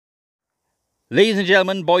Ladies and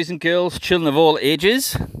gentlemen, boys and girls, children of all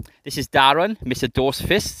ages, this is Darren, Mr. Dos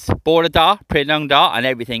Fists, Bora Da, Prenang Da, and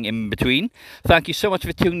everything in between. Thank you so much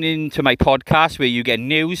for tuning in to my podcast where you get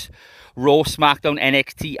news, Raw, SmackDown,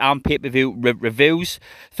 NXT, and pay-per-view reviews.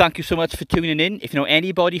 Thank you so much for tuning in. If you know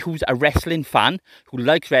anybody who's a wrestling fan, who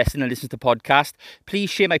likes wrestling and listens to podcasts, please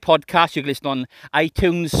share my podcast. You can listen on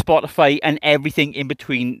iTunes, Spotify, and everything in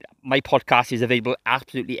between. My podcast is available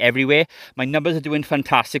absolutely everywhere. My numbers are doing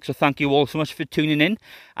fantastic, so thank you all so much for tuning in,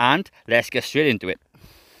 and let's get straight into it.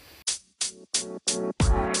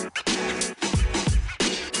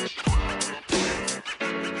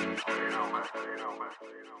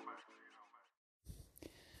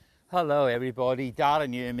 Hello everybody,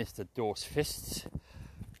 Darren here, Mr. Dos Fists.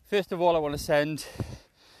 First of all, I want to send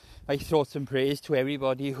my thoughts and prayers to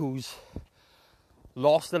everybody who's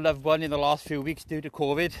lost a loved one in the last few weeks due to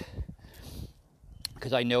COVID,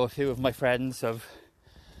 because I know a few of my friends have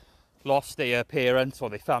lost their parents or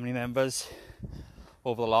their family members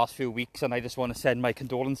over the last few weeks, and I just want to send my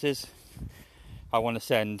condolences. I want to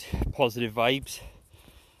send positive vibes.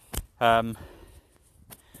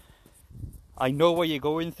 I know what you're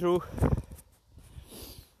going through.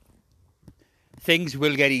 Things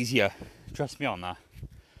will get easier. Trust me on that.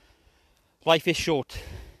 Life is short.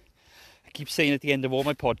 I keep saying at the end of all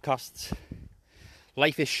my podcasts,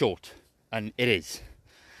 life is short, and it is.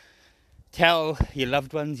 Tell your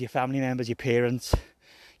loved ones, your family members, your parents,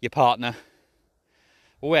 your partner,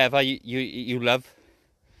 whoever you love,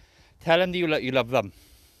 tell them that you love them.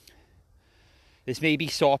 This may be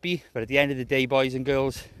soppy, but at the end of the day, boys and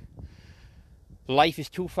girls, life is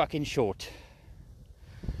too fucking short.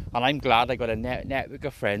 And I'm glad I got a network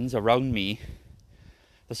of friends around me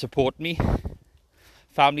that support me.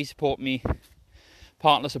 Family support me.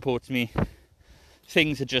 Partner supports me.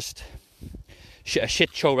 Things are just a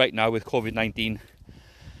shit show right now with COVID-19.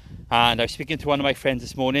 And I was speaking to one of my friends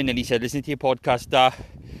this morning, and he said, listen to your podcast, that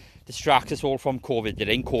distracts us all from COVID. It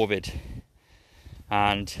ain't COVID.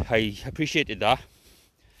 And I appreciated that.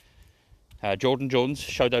 Jordan Jones,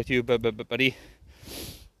 shout out to you, buddy.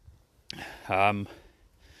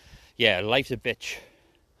 Yeah, life's a bitch,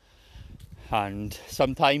 and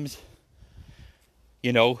sometimes,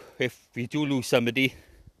 you know, if you do lose somebody,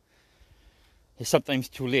 it's sometimes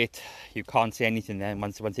too late. You can't say anything then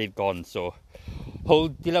once they've gone. So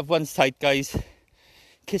hold your loved ones tight, guys.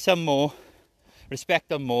 Kiss them more, respect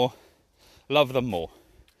them more, love them more.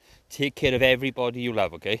 Take care of everybody you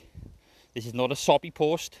love, okay? This is not a soppy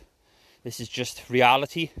post. This is just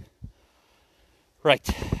reality. Right,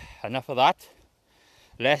 enough of that.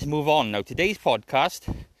 Let's move on. Now, today's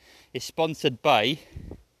podcast is sponsored by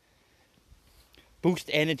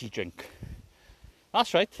Boost Energy Drink.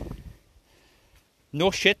 That's right.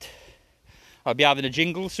 No shit. I'll be having a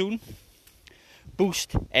jingle soon.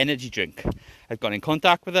 Boost Energy Drink. I've got in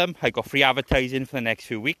contact with them. I got free advertising for the next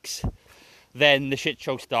few weeks. Then the shit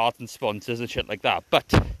show starts and sponsors and shit like that. But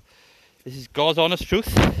this is God's honest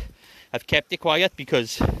truth. I've kept it quiet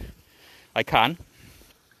because I can.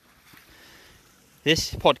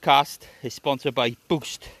 This podcast is sponsored by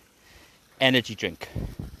Boost Energy Drink.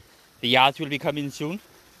 The ads will be coming soon.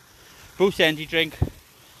 Boost Energy Drink.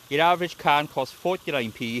 Your average can costs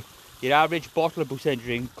 49p. Your average bottle of Boost Energy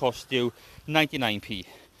Drink costs you 99p.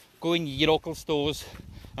 Go in your local stores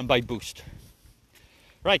and buy Boost.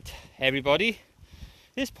 Right, everybody.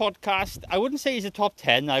 This podcast, I wouldn't say is a top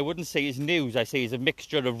 10. I wouldn't say it's news. I say it's a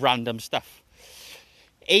mixture of random stuff.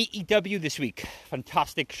 AEW this week.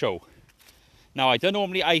 Fantastic show. Now, I don't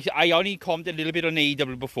normally, I only commented a little bit on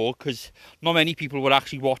AEW before because not many people were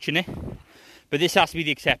actually watching it. But this has to be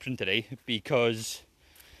the exception today because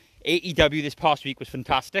AEW this past week was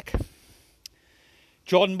fantastic.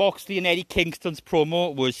 John Moxley and Eddie Kingston's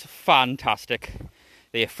promo was fantastic.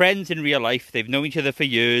 They are friends in real life. They've known each other for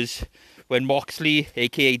years. When Moxley,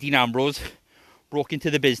 aka Dean Ambrose, broke into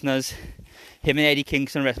the business, him and Eddie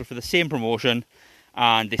Kingston wrestled for the same promotion.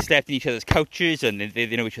 And they slept in each other's couches, and they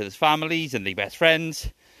know each other's families, and they're best friends.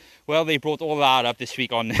 Well, they brought all that up this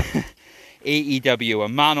week on AEW,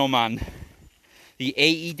 and man oh man, the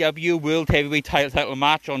AEW World Heavyweight title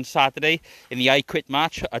match on Saturday in the I Quit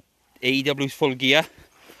match at AEW's Full Gear.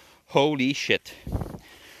 Holy shit.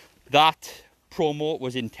 That promo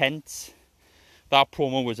was intense. That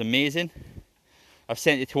promo was amazing. I've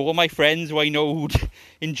sent it to all my friends who I know who'd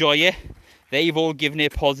enjoy it. They've all given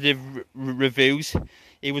it positive reviews.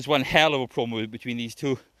 It was one hell of a promo between these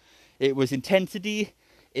two. It was intensity.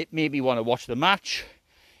 It made me want to watch the match.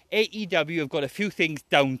 AEW have got a few things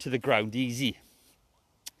down to the ground easy.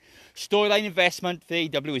 Storyline investment for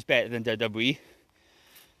AEW is better than WWE.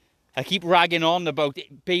 I keep ragging on about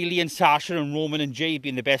Bailey and Sasha and Roman and Jay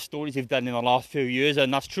being the best stories they've done in the last few years,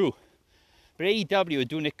 and that's true. But AEW are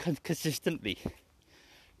doing it consistently,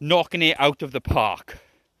 knocking it out of the park.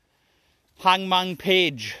 Hangman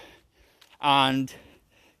Page and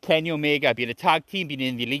Kenny Omega being a tag team, being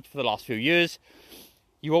in the Elite for the last few years.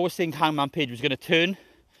 You always think Hangman Page was going to turn,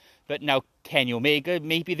 but now Kenny Omega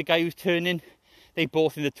may be the guy who's turning. They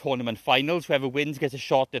both in the tournament finals. Whoever wins gets a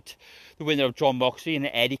shot at the winner of John Moxley and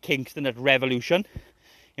Eddie Kingston at Revolution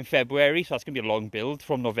in February. So that's going to be a long build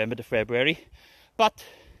from November to February. But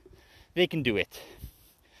they can do it.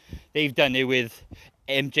 They've done it with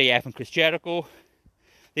MJF and Chris Jericho.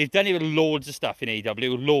 They've done it with loads of stuff in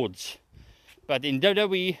AEW, loads. But in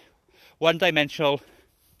WWE, one-dimensional,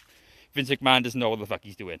 Vince McMahon doesn't know what the fuck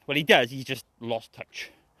he's doing. Well, he does, he's just lost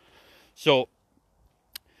touch. So,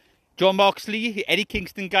 John Moxley, Eddie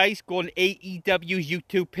Kingston, guys, go on AEW's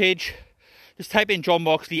YouTube page. Just type in John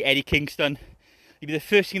Moxley, Eddie Kingston. It'll be the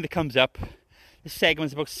first thing that comes up. The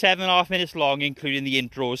segment's about 7.5 minutes long, including the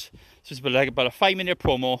intros. So it's about a 5-minute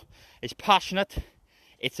promo. It's passionate.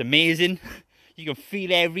 It's amazing. You can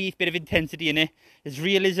feel every bit of intensity in it. There's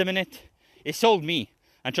realism in it. It sold me.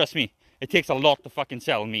 And trust me, it takes a lot to fucking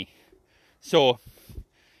sell me. So,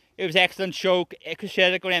 it was an excellent show. Chris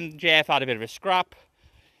Jericho and MJF had a bit of a scrap.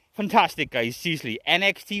 Fantastic, guys. Seriously,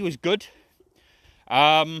 NXT was good.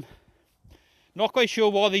 Not quite sure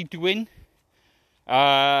what they're doing.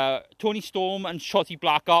 Tony Storm and Shotzi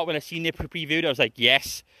Blackheart, when I seen it previewed, I was like,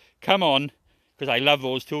 yes, come on. Because I love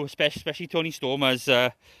those two, especially Tony Storm, as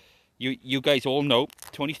you guys all know.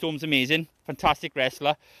 Tony Storm's amazing. Fantastic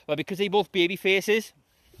wrestler. But because they both baby faces,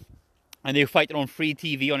 and they were fighting on free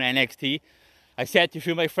TV on NXT, I said to a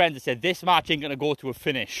few of my friends, I said, this match ain't going to go to a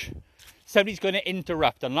finish. Somebody's going to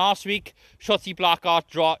interrupt. And last week, Shotzi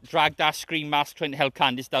Blackheart dragged that Scream mask trying to help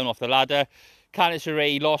Candice down off the ladder. Candice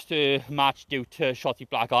LeRae lost her match due to Shotzi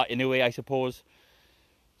Blackheart in a way, I suppose.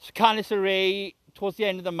 So Candice LeRae, towards the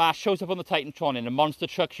end of the match, shows up on the Titantron in a monster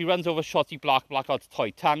truck. She runs over Shotzi Blackheart's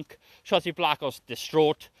toy tank. Shotzi Blackheart's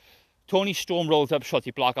distraught. Tony Storm rolls up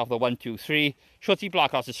Shotzi Blackheart for 1, 2, 3. Shotzi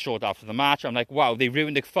Blackheart's distraught after the match. I'm like, wow, they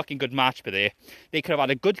ruined a fucking good match for there. They could have had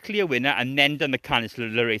a good clear winner and then done the Candice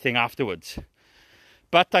LeRae thing afterwards.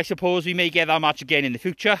 But I suppose we may get that match again in the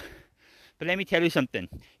future. But let me tell you something.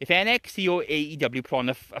 If NXT or AEW put on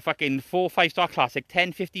a fucking 4 or 5-star classic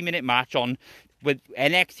 10, 15-minute match on with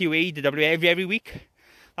NXT or AEW every week,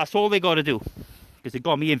 that's all they got to do. Because they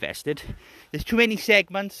got me invested. There's too many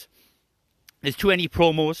segments. There's too many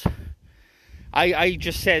promos. I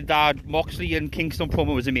just said that Moxley and Kingston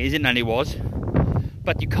promo was amazing, and it was.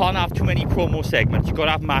 But you can't have too many promo segments. You've got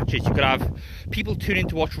to have matches. You've got to have people tune in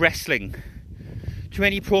to watch wrestling. Too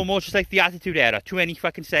many promos, just like the Attitude Era. Too many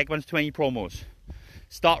fucking segments, too many promos.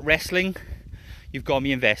 Start wrestling, you've got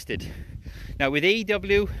me invested. Now with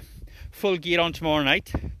AEW, Full Gear on tomorrow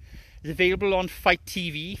night. It's available on Fight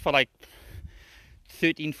TV for like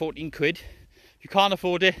 13, 14 quid. If you can't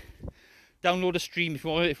afford it, download a stream. If you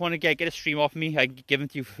want to get a stream off me, I can give them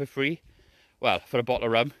to you for free. Well, for a bottle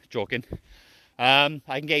of rum, joking. I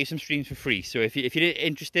can get you some streams for free. So if you're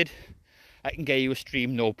interested, I can get you a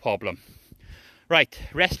stream, no problem. Right,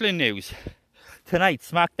 wrestling news. Tonight,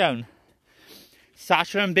 SmackDown.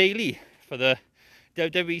 Sasha and Bailey for the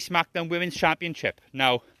WWE SmackDown Women's Championship.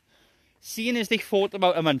 Now, seeing as they fought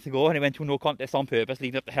about a month ago and it went to no contest on purpose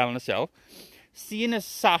leading up to Hell in a Cell, seeing as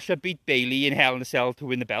Sasha beat Bailey in Hell in a Cell to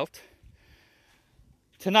win the belt,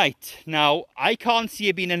 tonight, now, I can't see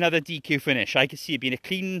it being another DQ finish. I can see it being a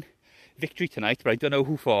clean victory tonight, but I don't know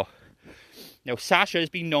who for. Now, Sasha has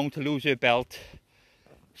been known to lose her belt.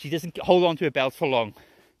 She doesn't hold on to her belt for long.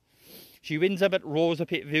 She wins up at Raws or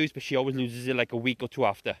pay-per-views, but she always loses it like a week or two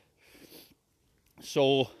after.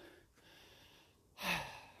 So,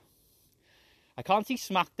 I can't see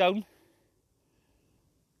SmackDown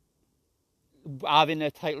having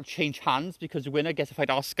a title change hands because the winner gets to fight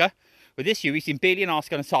Asuka. With this year, we've seen Bailey and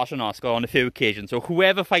Asuka and Sasha and Asuka on a few occasions. So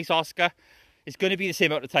whoever fights Asuka is going to be the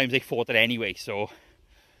same amount of times they fought it anyway. So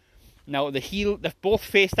now the both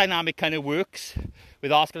face dynamic kind of works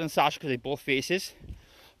with Asuka and Sasha because they're both faces.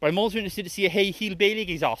 But I'm also interested to see a heel Bailey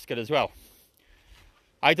against Asuka as well.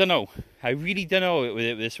 I don't know. I really don't know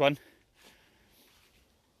with this one.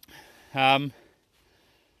 Do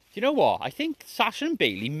you know what? I think Sasha and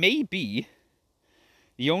Bailey may be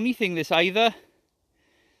the only thing that's either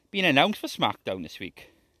been announced for SmackDown this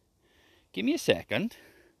week. Give me a second.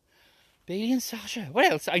 Bailey and Sasha.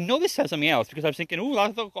 What else? I know this says something else because I was thinking, oh,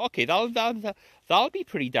 okay, that'll be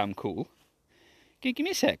pretty damn cool. Give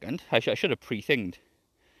me a second. I should have pre-thinged.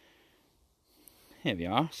 Here we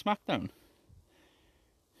are, SmackDown.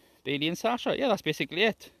 Bailey and Sasha. Yeah, that's basically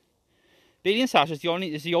it. Bailey and Sasha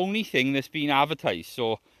is the only thing that's been advertised.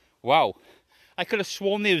 So, wow. I could have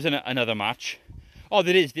sworn there was another match. Oh,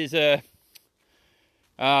 there is. There's a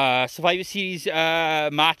Survivor Series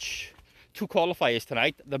match. 2 qualifiers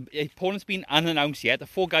tonight. The opponent's been unannounced yet. The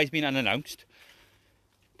 4 guys been unannounced.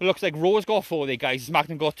 But it looks like Raw's got 4 of their guys.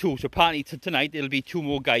 SmackDown got 2. So apparently tonight there'll be 2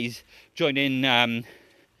 more guys joining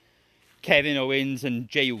Kevin Owens and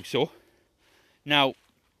Jey Uso. Now,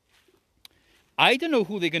 I don't know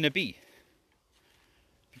who they're going to be.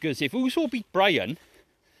 Because if Uso beat Bryan,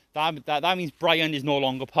 that means Bryan is no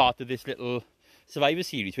longer part of this little Survivor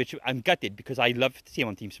Series, which I'm gutted because I love to see him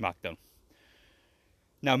on Team SmackDown.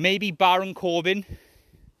 Now, maybe Baron Corbin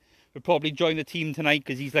will probably join the team tonight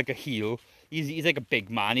because he's like a heel. He's like a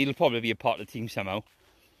big man. He'll probably be a part of the team somehow.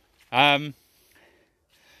 I'm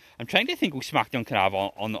trying to think who SmackDown can have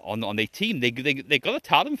on their team. They got the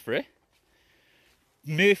talent for it.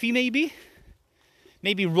 Murphy, maybe?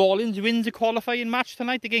 Maybe Rollins wins a qualifying match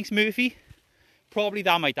tonight against Murphy. Probably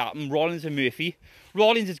that might happen. Rollins and Murphy.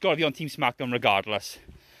 Rollins has got to be on Team SmackDown regardless.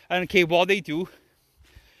 I don't care what they do.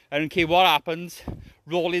 I don't care what happens.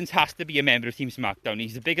 Rollins has to be a member of Team SmackDown.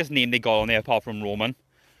 He's the biggest name they got on there apart from Roman.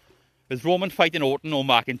 There's Roman fighting Orton or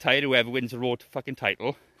McIntyre, whoever wins the Raw fucking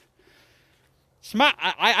title. I'm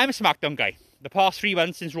a SmackDown guy. The past 3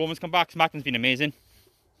 months since Roman's come back, SmackDown's been amazing.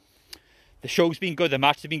 The show's been good, the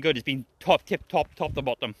match has been good. It's been top to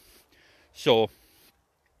bottom. So,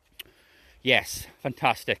 yes,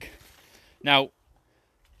 fantastic. Now,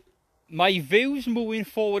 my views moving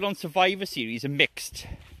forward on Survivor Series are mixed.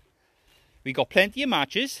 We got plenty of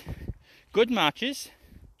matches, good matches,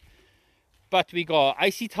 but we got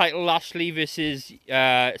IC title Lashley versus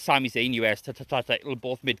Sami Zayn, US title,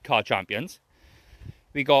 both mid-card champions.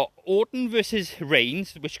 We got Orton versus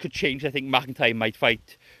Reigns, which could change. I think McIntyre might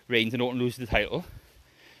fight Reigns and Orton loses the title.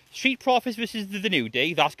 Street Profits versus the New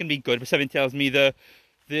Day, that's going to be good, but something tells me the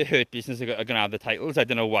Hurt Business are going to have the titles. I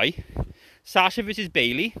don't know why. Sasha versus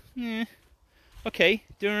Bailey, okay,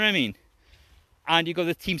 do you know what I mean? And you got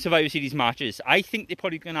the Team Survivor Series matches. I think they're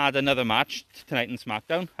probably going to add another match tonight in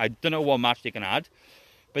SmackDown. I don't know what match they can add,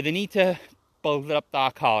 but they need to build up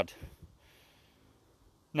that card.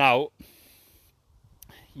 Now,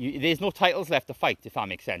 there's no titles left to fight, if that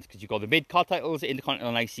makes sense, because you've got the mid-card titles,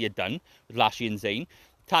 Intercontinental and IC are done, with Lashley and Zayn.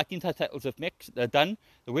 Tag team titles are done.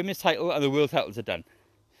 The women's title and the world titles are done.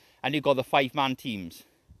 And you've got the 5-man teams.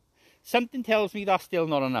 Something tells me that's still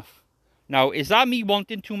not enough. Now, is that me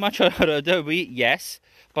wanting too much out of WWE? Yes.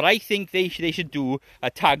 But I think they should do a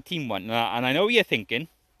tag team one. And I know what you're thinking.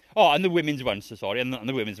 Oh, and the women's one, so sorry. And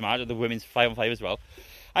the women's match, the women's 5-on-5 as well.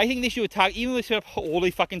 I think they should tag, even though they set up all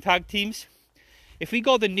the fucking tag teams. If we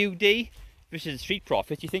got the New Day versus the Street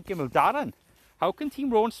Profits, you're thinking, well, Darren, how can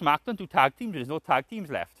Team Raw and SmackDown do tag teams? There's no tag teams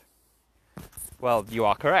left. Well, you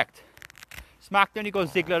are correct. SmackDown, you got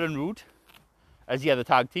Ziggler and Rude as the other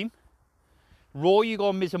tag team. Raw, you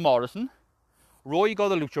got Miz and Morrison. Raw, you got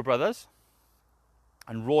the Lucha Brothers.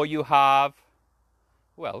 And Raw, you have...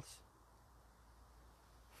 who else?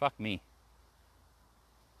 Fuck me.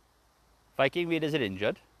 Viking Raiders are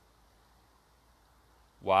injured.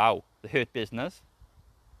 Wow. The Hurt Business.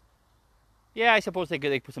 Yeah, I suppose they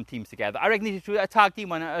could put some teams together. I reckon they should do a tag team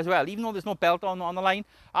one as well. Even though there's no belt on the line,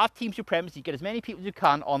 our Team Supremacy, get as many people as you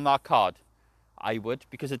can on that card. I would.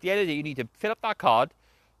 Because at the end of the day, you need to fill up that card.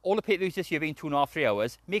 All the pay-per-views this year being 2.5, 3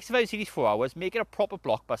 hours. Make Survivor Series 4 hours. Make it a proper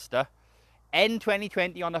blockbuster. End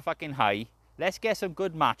 2020 on a fucking high. Let's get some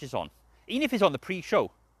good matches on. Even if it's on the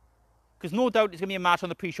pre-show. Because no doubt there's going to be a match on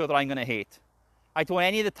the pre-show that I'm going to hate. I don't want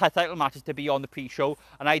any of the title matches to be on the pre-show.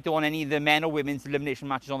 And I don't want any of the men or women's elimination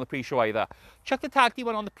matches on the pre-show either. Chuck the tag team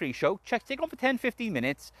one on the pre-show. Take it on for 10-15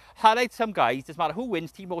 minutes. Highlight some guys. Doesn't matter who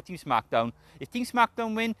wins, Team Raw, Team SmackDown. If Team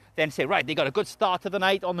SmackDown win, then say, right, they got a good start to the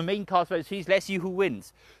night on the main card series. Let's see who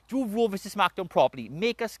wins. Do Raw versus SmackDown properly.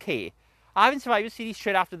 Make us care. Having Survivor Series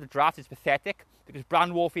straight after the draft is pathetic. Because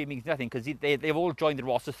brand warfare means nothing. Because they've all joined the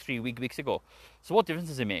roster 3 weeks ago. So what difference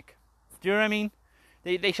does it make? Do you know what I mean?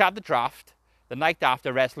 They should have the draft the night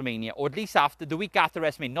after WrestleMania, or at least after the week after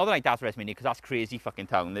WrestleMania, not the night after WrestleMania, because that's crazy fucking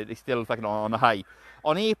town. They're still fucking on a high.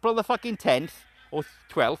 On April the fucking 10th, or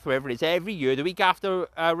 12th, wherever it is, every year, the week after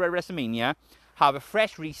WrestleMania, have a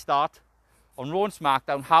fresh restart on Raw and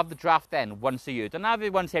SmackDown, have the draft then, once a year. Don't have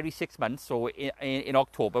it once every 6 months, so in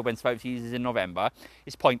October, when Survivor Series is in November.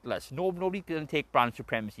 It's pointless. Nobody can take brand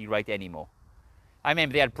supremacy right anymore. I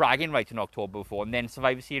remember they had bragging rights in October before, and then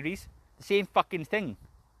Survivor Series. The same fucking thing.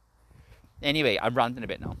 Anyway, I'm ranting a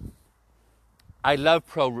bit now. I love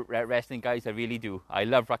pro wrestling, guys. I really do. I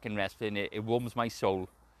love fucking wrestling. It warms my soul.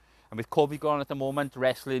 And with COVID going on at the moment,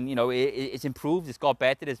 wrestling, you know, it's improved. It's got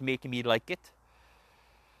better. It's making me like it.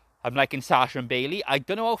 I'm liking Sasha and Bailey. I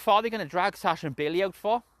don't know how far they're going to drag Sasha and Bailey out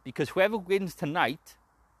for, because whoever wins tonight,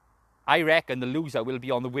 I reckon the loser will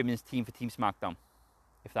be on the women's team for Team SmackDown,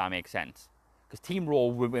 if that makes sense. Because Team Raw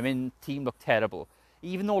women team look terrible.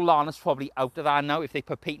 Even though Lana's probably out of that now, if they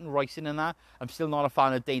put Peyton Royce in that, I'm still not a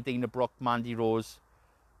fan of Dana Brooke, Mandy Rose,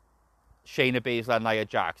 Shayna Baszler, and Nia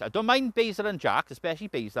Jax. I don't mind Baszler and Jax, especially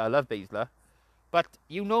Baszler. I love Baszler. But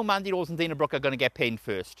you know Mandy Rose and Dana Brooke are going to get pinned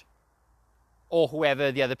first. Or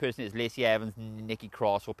whoever the other person is, Lacey Evans, Nikki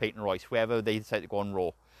Cross, or Peyton Royce, whoever they decide to go on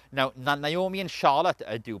Raw. Now, Naomi and Charlotte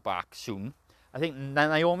are due back soon. I think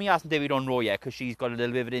Naomi hasn't debuted on Raw yet because she's got a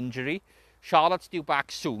little bit of an injury. Charlotte's due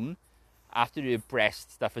back soon after her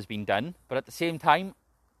breast stuff has been done. But at the same time,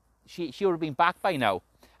 she would have been back by now.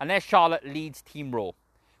 Unless Charlotte leads Team Raw.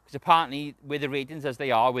 Because apparently, with the ratings as they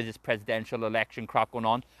are, with this presidential election crap going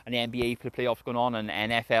on, and the NBA playoffs going on, and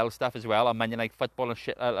NFL stuff as well, and Monday Night Football and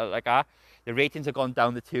shit like that, the ratings have gone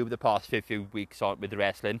down the tube the past few weeks with the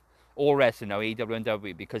wrestling. All wrestling now, AEW and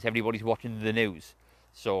WWE, because everybody's watching the news.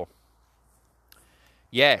 So,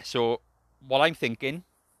 yeah, so what I'm thinking,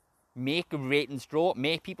 make a ratings draw,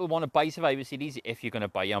 make people want to buy Survivor Series if you're going to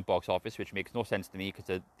buy it on box office, which makes no sense to me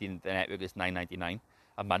because the network is $9.99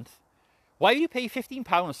 a month. Why would you pay £15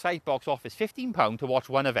 on Sky Box Office, £15 to watch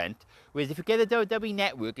one event, whereas if you get a WWE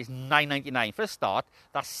network, it's $9.99 for a start,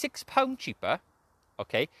 that's £6 cheaper,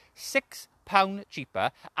 okay, £6 cheaper,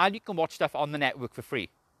 and you can watch stuff on the network for free.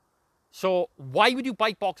 So why would you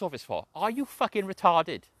buy box office for? Are you fucking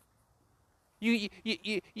retarded? You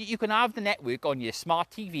can have the network on your smart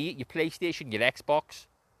TV, your PlayStation, your Xbox,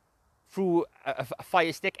 through a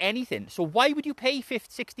Fire Stick, anything. So why would you pay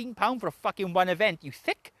 £16 for a fucking one event, you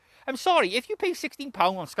thick? I'm sorry, if you pay £16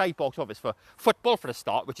 on Sky Box Office for football for a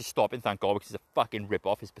start, which is stopping, thank God, because it's a fucking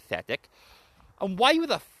rip-off, it's pathetic. And why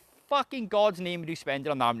with a fucking God's name would you spend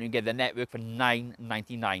it on that when you get the network for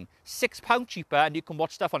 $9.99? £6 cheaper, and you can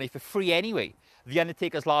watch stuff on it for free anyway. The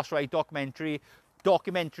Undertaker's Last Ride documentaries,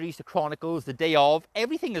 the Chronicles, the Day Of,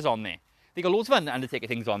 everything is on there. They got loads of Undertaker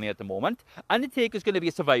things on there at the moment. Undertaker's going to be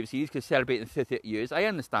a Survivor Series because celebrating 30 years. I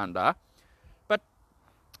understand that. But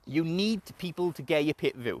you need people to get your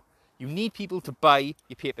pay-per-view. You need people to buy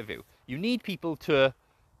your pay-per-view. You need people to,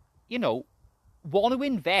 want to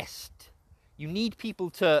invest. You need people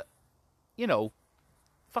to,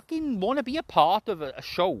 fucking want to be a part of a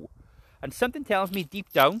show. And something tells me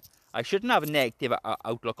deep down, I shouldn't have a negative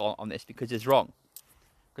outlook on this because it's wrong.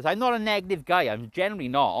 Because I'm not a negative guy. I'm generally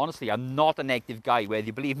not. Honestly, I'm not a negative guy. Whether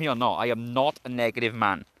you believe me or not, I am not a negative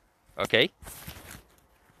man. Okay?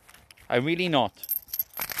 I'm really not.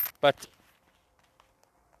 But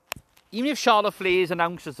even if Charlotte Flair is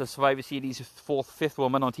announced as the Survivor Series 5th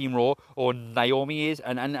woman on Team Raw, or Naomi is,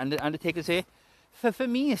 and Undertaker's here, for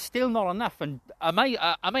me, it's still not enough. And am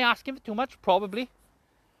I asking for too much? Probably.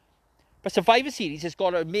 But Survivor Series has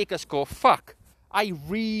got to make us go, fuck, I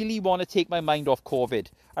really want to take my mind off COVID.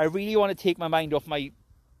 I really want to take my mind off my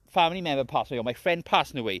family member passing away or my friend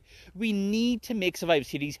passing away. We need to make Survivor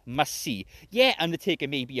Series must-see. Yeah, Undertaker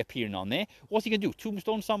may be appearing on there. What's he going to do?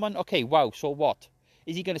 Tombstone someone? Okay, wow, so what?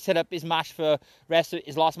 Is he going to set up his match for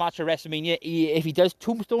his last match at WrestleMania? If he does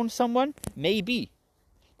tombstone someone, maybe.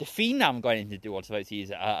 The Fiend haven't got anything to do on Survivor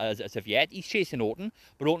Series as of yet. He's chasing Orton,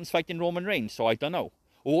 but Orton's fighting Roman Reigns, so I don't know.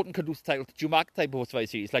 Orton could lose the title to Drew McIntyre before Survivor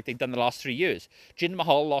Series, like they've done the last 3 years. Jinder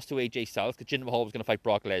Mahal lost to AJ Styles because Jinder Mahal was going to fight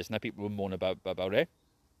Brock Lesnar. People were moaning about it.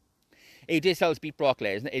 AJ Styles beat Brock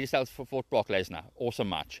Lesnar. AJ Styles fought Brock Lesnar. Awesome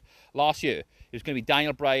match. Last year, it was going to be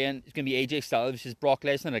Daniel Bryan. It was going to be AJ Styles versus Brock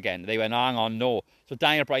Lesnar again. They went, hang on, no. So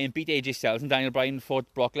Daniel Bryan beat AJ Styles and Daniel Bryan fought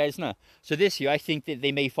Brock Lesnar. So this year, I think that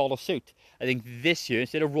they may follow suit. I think this year,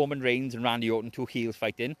 instead of Roman Reigns and Randy Orton, two heels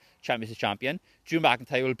fighting, champion versus champion, Drew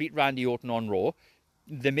McIntyre will beat Randy Orton on Raw.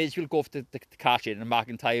 The Miz will go for the cash in, and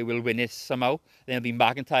McIntyre will win it somehow. Then it'll be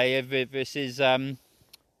McIntyre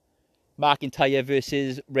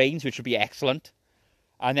versus Reigns, which would be excellent.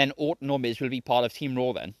 And then Orton or Miz will be part of Team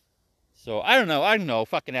Raw then. So I don't know.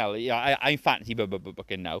 Fucking hell, yeah, I'm fantasy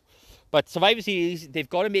booking now. But Survivor Series, they've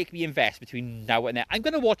got to make me invest between now and then. I'm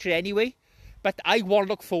going to watch it anyway, but I want to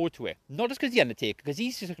look forward to it. Not just because the Undertaker, because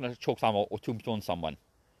he's just going to choke someone or tombstone someone.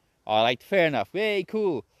 All right, fair enough. Hey,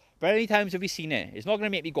 cool. But how many times have we seen it? It's not going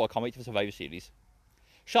to make me go, I can't wait for Survivor Series.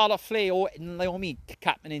 Charlotte Flair or Naomi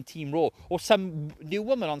captain in Team Raw, or some new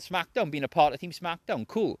woman on SmackDown being a part of Team SmackDown,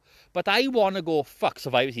 cool. But I want to go, fuck,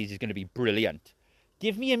 Survivor Series is going to be brilliant.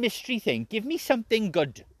 Give me a mystery thing. Give me something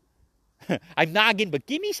good. I'm nagging, but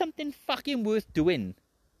give me something fucking worth doing.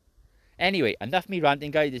 Anyway, enough me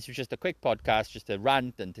ranting, guys. This was just a quick podcast, just to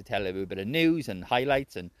rant and to tell a little bit of news and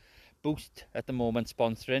highlights and Boost at the moment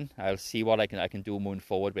sponsoring. I'll see what I can do moving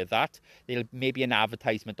forward with that. There'll maybe an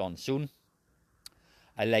advertisement on soon.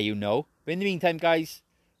 I'll let you know. But in the meantime, guys,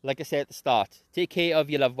 like I said at the start, take care of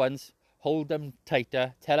your loved ones. Hold them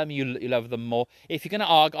tighter. Tell them you love them more. If you're going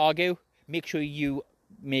to argue, make sure you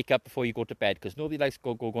make up before you go to bed, because nobody likes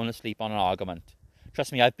going to sleep on an argument.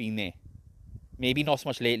 Trust me, I've been there. Maybe not so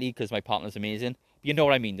much lately because my partner's amazing. But you know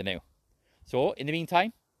what I mean, don't you? So, in the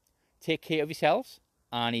meantime, take care of yourselves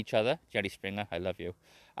and each other. Jerry Springer, I love you.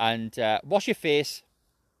 And wash your face,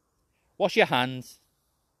 wash your hands,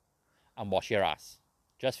 and wash your ass.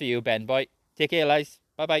 Just for you, Ben boy. Take care, lads.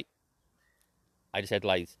 Bye-bye. I just said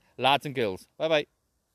lads. Lads and girls. Bye-bye.